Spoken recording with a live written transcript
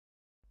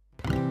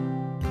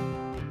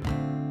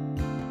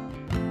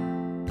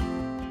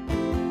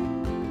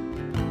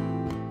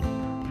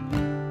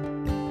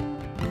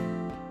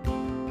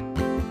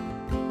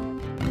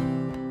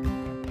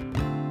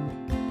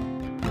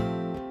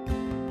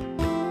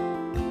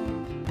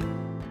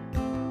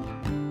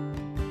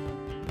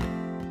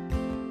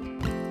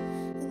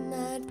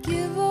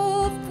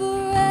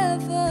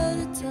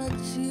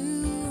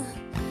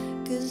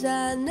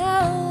I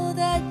know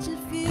that you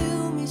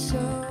feel me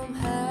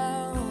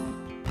somehow.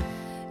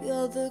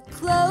 You're the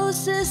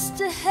closest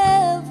to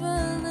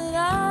heaven that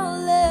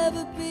I'll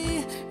ever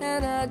be,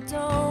 and I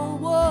don't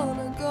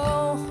wanna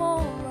go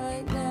home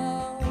right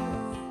now.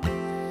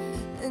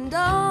 And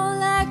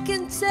all I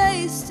can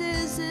taste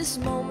is this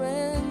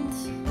moment,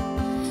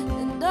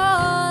 and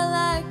all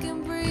I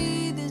can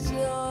breathe is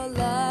your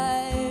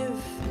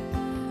life.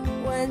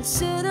 When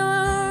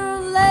sooner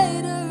or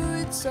later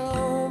it's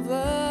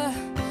over,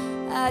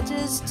 I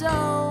just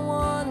don't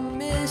wanna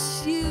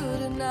miss you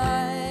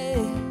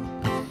tonight.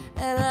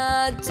 And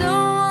I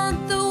don't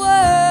want the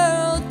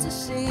world to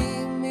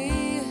see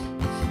me,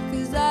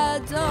 'cause I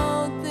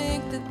don't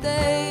think that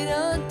they'd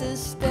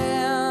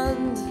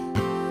understand.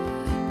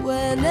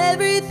 When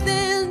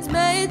everything's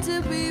made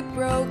to be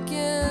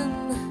broken,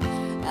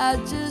 I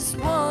just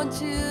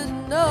want you to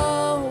know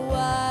who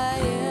I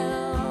am.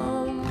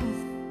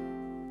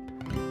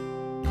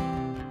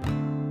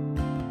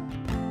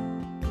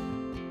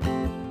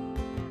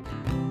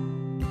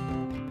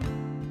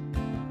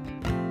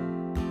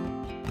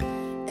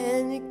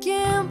 And you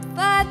can't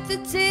fight the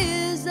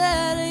tears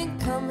that ain't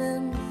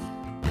coming,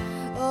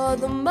 or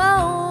the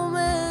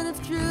moment of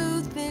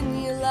truth in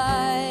your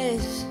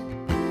lies.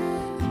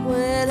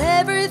 When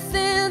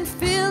everything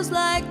feels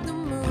like the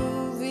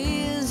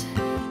movies,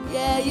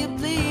 yeah, you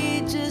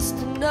bleed just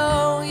to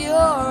know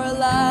you're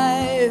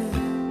alive.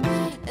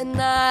 And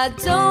I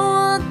don't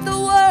want the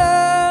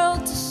world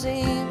to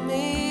see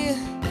me,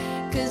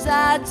 'cause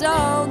I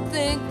don't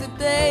think that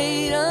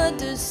they'd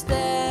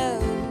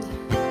understand.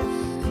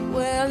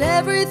 When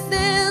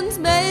everything's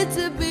made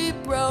to be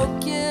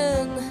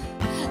broken,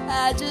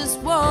 I just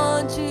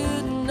want you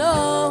to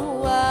know who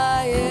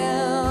I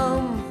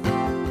am.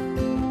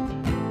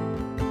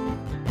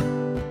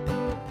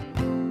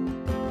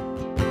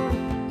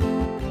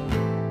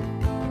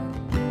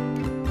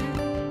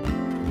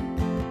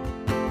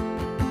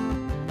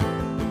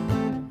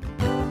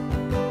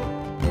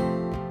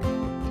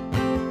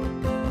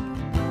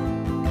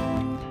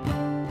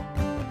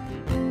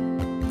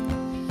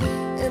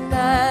 And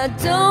I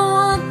don't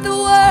want the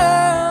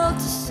world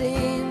to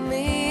see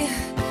me,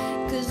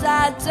 'cause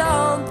I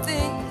don't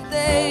think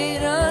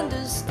they'd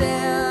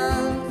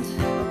understand.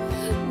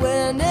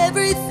 When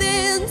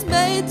everything's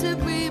made to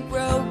be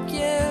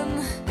broken,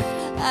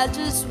 I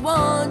just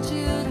want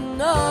you to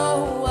know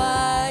who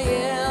I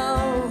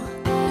am.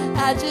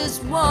 I just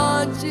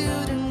want you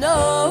to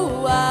know who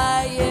I am.